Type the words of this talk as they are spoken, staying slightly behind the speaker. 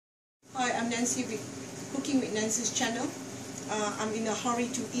I'm Nancy with Cooking with Nancy's channel. I'm in a hurry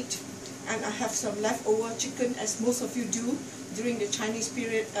to eat, and I have some leftover chicken, as most of you do during the Chinese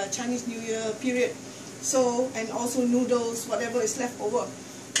period, Chinese New Year period. So, and also noodles, whatever is left over.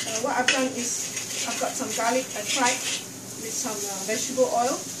 What I've done is I've got some garlic I fried with some vegetable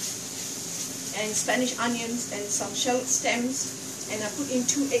oil and Spanish onions and some shallot stems, and I put in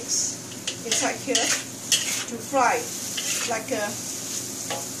 2 eggs inside here to fry.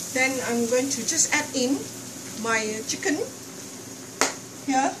 Then I'm going to just add in my chicken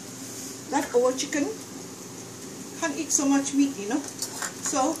here, leftover chicken. Can't eat so much meat, you know,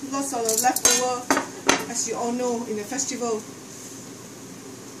 so lots of leftover, as you all know, in the festival.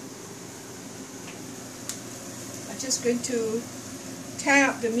 I'm just going to tear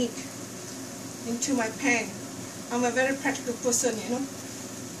up the meat into my pan. I'm a very practical person, you know.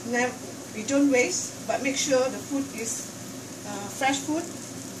 Now, we don't waste, but make sure the food is fresh food.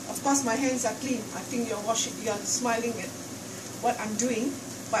 Of course, my hands are clean. I think you're smiling at what I'm doing,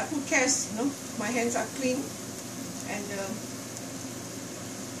 but who cares, you know? My hands are clean, and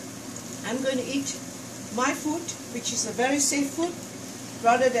I'm going to eat my food, which is a very safe food,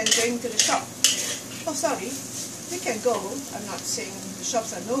 rather than going to the shop. Oh, sorry, we can go. I'm not saying the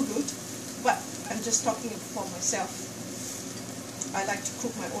shops are no good, but I'm just talking for myself. I like to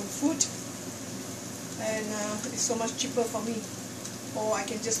cook my own food, and it's so much cheaper for me. Or I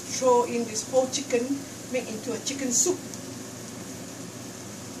can just throw in this whole chicken, make into a chicken soup.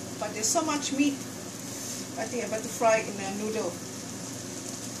 But there's so much meat, I think I better fry it in a noodle.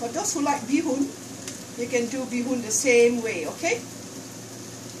 For those who like bihun, you can do bihun the same way, okay?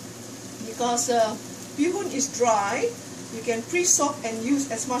 Because bihun is dry, you can pre-soak and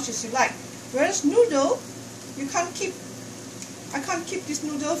use as much as you like. Whereas noodle, I can't keep this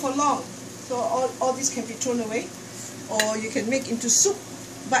noodle for long, so all this can be thrown away. Or you can make into soup,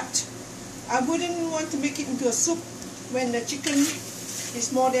 but I wouldn't want to make it into a soup when the chicken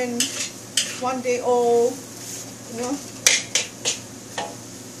is more than 1 day old, you know.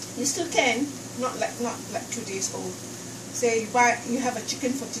 You still can, not like 2 days old. Say you have a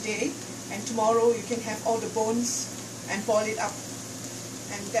chicken for today, and tomorrow you can have all the bones and boil it up,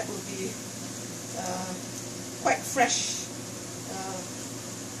 and that will be quite fresh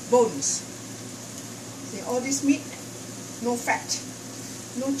bones. See, all this meat, no fat,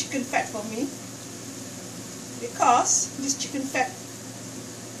 no chicken fat for me, because this chicken fat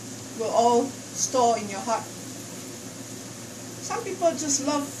will all store in your heart. Some people just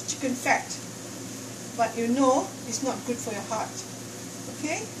love chicken fat, but you know it's not good for your heart,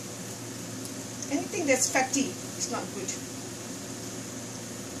 okay? Anything that's fatty is not good.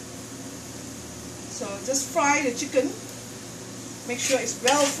 So just fry the chicken, make sure it's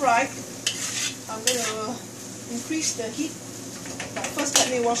well fried. I'm going to increase the heat, but first let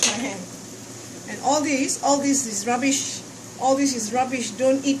me wash my hand. And all this is rubbish. All this is rubbish.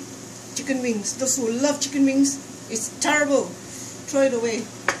 Don't eat chicken wings. Those who love chicken wings, it's terrible. Throw it away.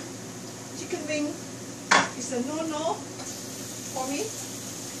 Chicken wing is a no-no for me,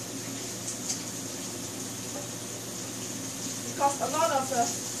 because a lot of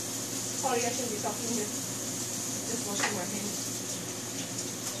sorry, I shouldn't be talking here. Just washing my hands.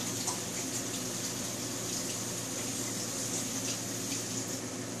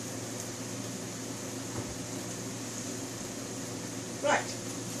 Right,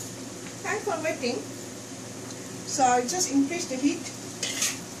 thanks for waiting. So I just increase the heat.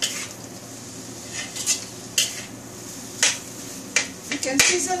 You can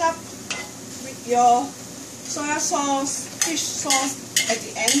season up with your soya sauce, fish sauce at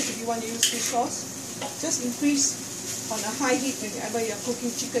the end if you want to use fish sauce. Just increase on a high heat whenever you're cooking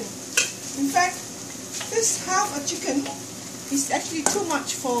chicken. In fact, this half a chicken is actually too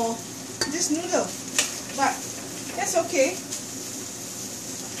much for this noodle, but that's okay.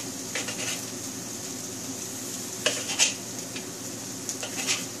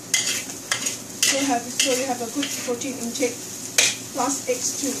 So you have a good protein intake, plus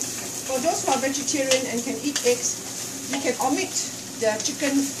eggs too. For those who are vegetarian and can eat eggs, you can omit the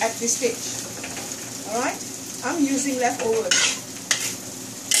chicken at this stage. Alright? I'm using leftovers.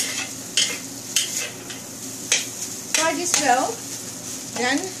 Fry this well,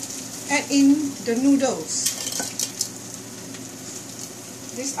 then add in the noodles.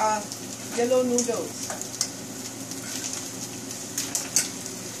 These are yellow noodles.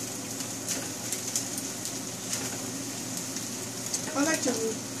 I like to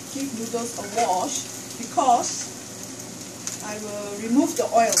give noodles a wash because I will remove the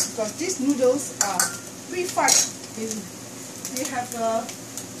oil, because these noodles are pre-fried.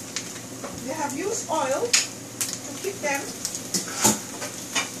 They have used oil to keep them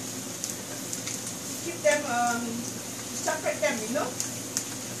them, separate them, you know.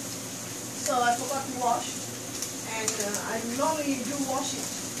 So I forgot to wash, and I normally do wash it.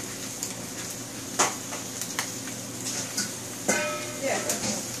 Yeah, I'm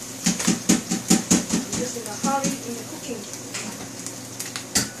just in a hurry in the cooking.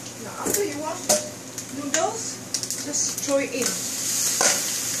 Now after you wash noodles, just throw it in.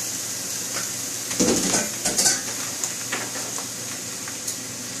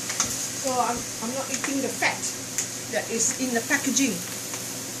 So I'm not eating the fat that is in the packaging,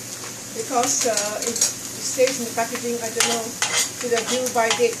 because if it stays in the packaging, I don't know, to the due-by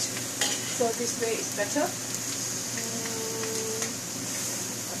date. So this way is better.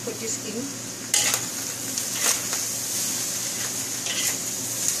 I put this in.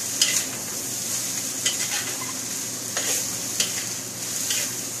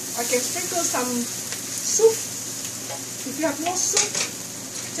 I can sprinkle some soup. If you have no soup,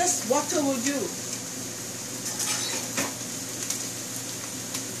 just water will do.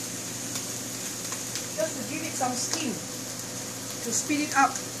 Just to give it some steam, to speed it up.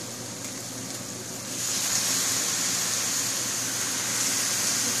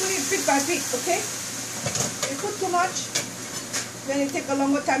 You put it bit by bit, okay? If you cook too much, then it takes a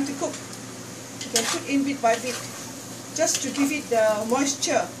longer time to cook. You can put in bit by bit, just to give it the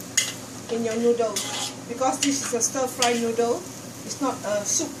moisture in your noodle, because this is a stir-fry noodle, it's not a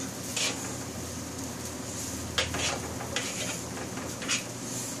soup.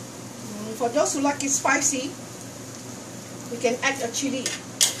 For those who like it spicy, you can add a chili.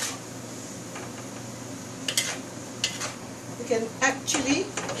 You can add chili,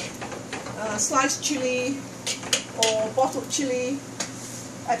 sliced chili or bottled chili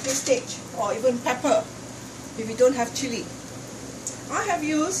at this stage, or even pepper if you don't have chili. I have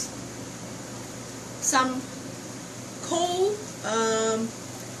used some cold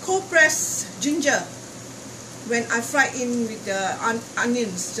pressed ginger when I fried in with the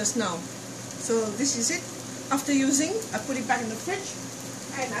onions just now. So this is it. After using, I put it back in the fridge,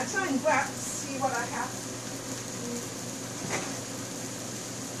 and I try and grab, see what I have.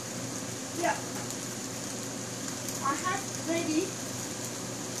 Yeah, I have ready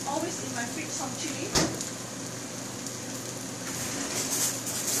always in my fridge some chili.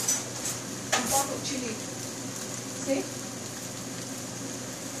 Bottled chili. See?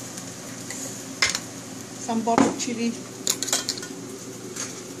 Some bottled chili.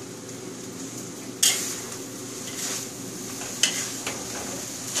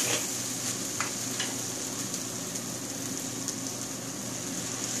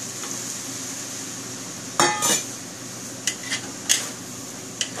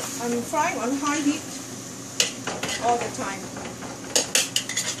 I'm frying on high heat all the time.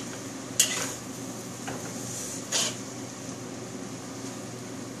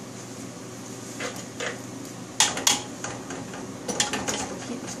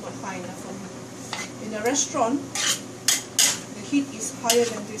 In a restaurant, the heat is higher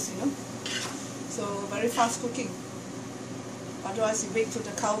than this, you know, so very fast cooking. Otherwise, you wait till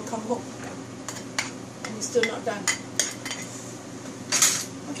the cow come home and it's still not done.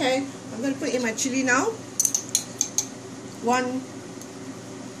 Okay, I'm going to put in my chili now. 1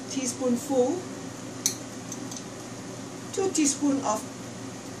 teaspoonful, 2 teaspoons of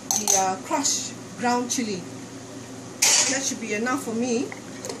the crushed ground chili. That should be enough for me.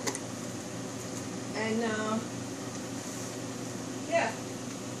 And yeah,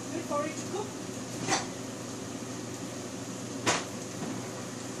 wait for it to cook.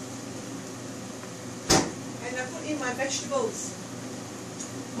 And I put in my vegetables.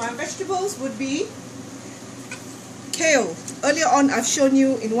 My vegetables would be kale. Earlier on, I've shown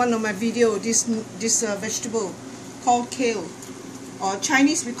you in one of my videos this vegetable called kale, or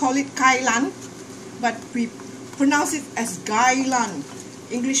Chinese we call it kai lan, but we pronounce it as gai lan,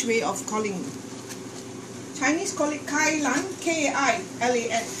 English way of calling it. Chinese call it kai lan,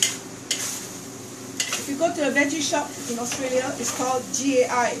 K-A-I-L-A-N. If you go to a veggie shop in Australia, it's called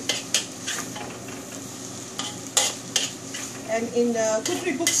G-A-I. And in the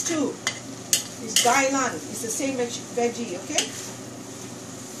cookery books too, it's gai lan. It's the same veggie, okay?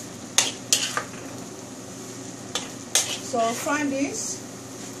 So fry this.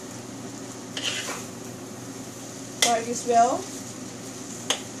 Fry this well.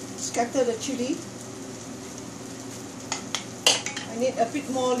 Scatter the chili. I need a bit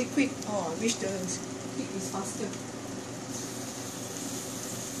more liquid. Oh, I wish the heat is faster.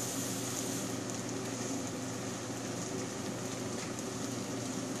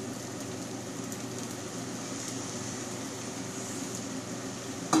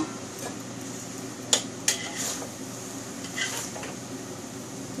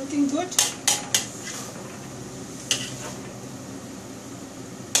 Looking good.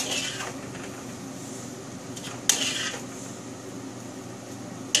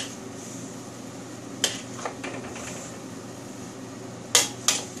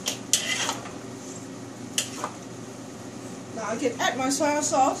 I can add my soy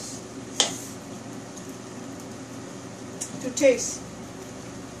sauce to taste.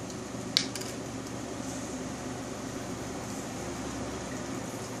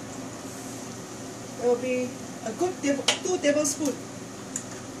 It will be a good 2 tablespoons.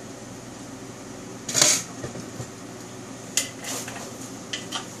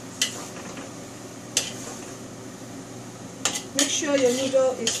 Make sure your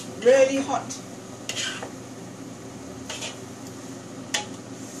noodle is really hot.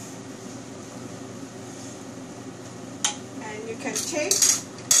 And you can taste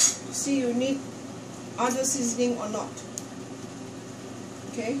to see you need other seasoning or not.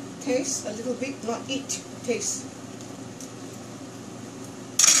 Okay, taste a little bit, not eat, taste.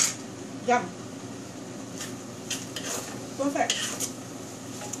 Yum. Perfect.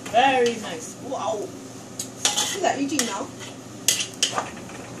 Very nice. Wow. I feel like eating now.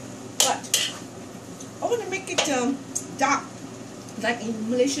 But I want to make it dark. Like in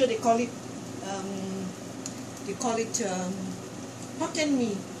Malaysia they call it Hokkien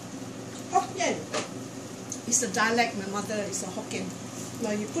mee. Hokkien is a dialect. My mother is a Hokkien.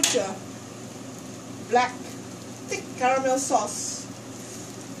 Now you put your black thick caramel sauce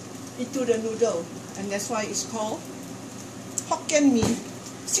into the noodle, and that's why it's called Hokkien mee.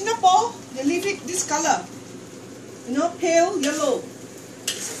 Singapore, they leave it this color, you know, pale yellow.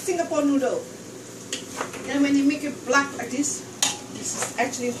 Singapore noodle. And when you make it black like this is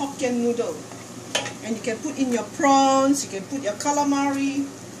actually Hokkien noodle. And you can put in your prawns, you can put your calamari.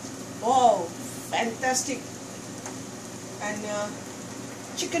 Wow, fantastic. And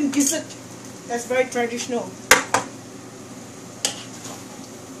chicken gizzard, that's very traditional.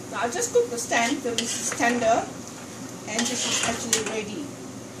 Now I just cook the stand till this is tender, and this is actually ready.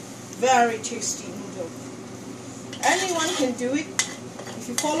 Very tasty noodle. Anyone can do it. If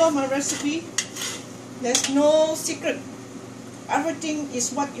you follow my recipe, there's no secret. Everything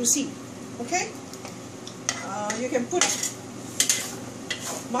is what you see. Okay? You can put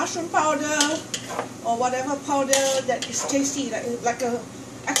mushroom powder or whatever powder that is tasty, like a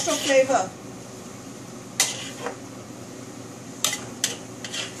extra flavor.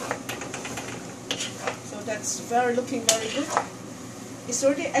 So that's looking very good. It's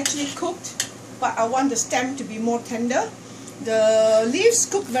already actually cooked, but I want the stem to be more tender. The leaves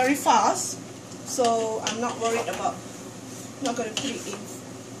cook very fast, so I'm not worried about. Not going to put it in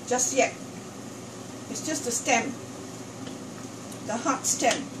just yet. It's just the stem, the hard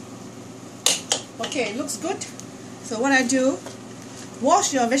stem. Okay, looks good. So what I do,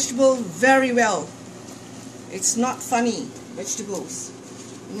 wash your vegetable very well. It's not funny, vegetables,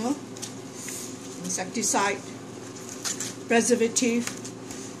 you know, insecticide, preservative.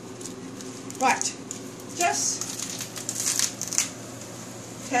 Right, just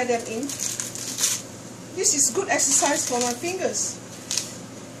tear them in. This is good exercise for my fingers.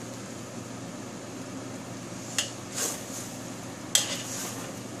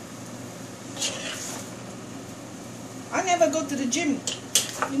 I never go to the gym.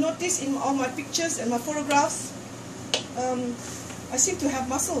 You notice in all my pictures and my photographs, I seem to have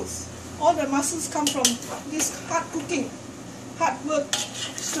muscles. All the muscles come from this hard cooking, hard work,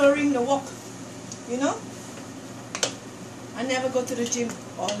 stirring the wok, you know. I never go to the gym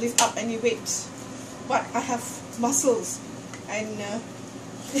or lift up any weights, but I have muscles, and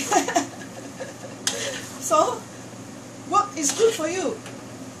so work is good for you,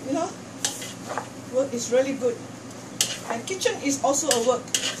 you know. Work is really good, and kitchen is also a work.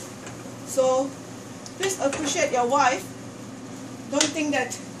 So please appreciate your wife. Don't think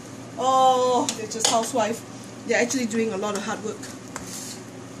that, oh, they're just housewife. They're actually doing a lot of hard work.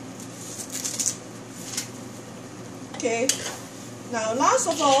 Okay, now last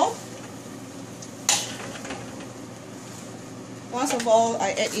of all,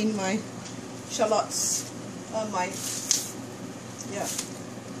 I add in my shallots, not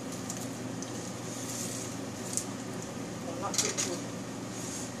grateful.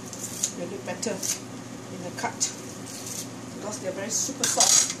 They look better in the cut because they're very super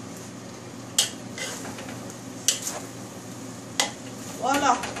soft.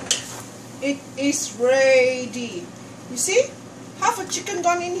 Voila! It is ready. You see? Half a chicken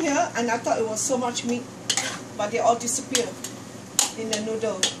gone in here, and I thought it was so much meat, but they all disappear in the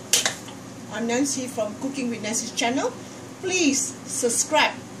noodle. I'm Nancy from Cooking with Nancy's channel. Please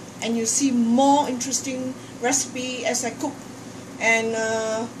subscribe, and you see more interesting recipe as I cook. And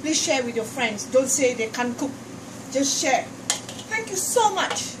please share with your friends. Don't say they can't cook. Just share. Thank you so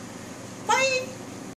much. Bye.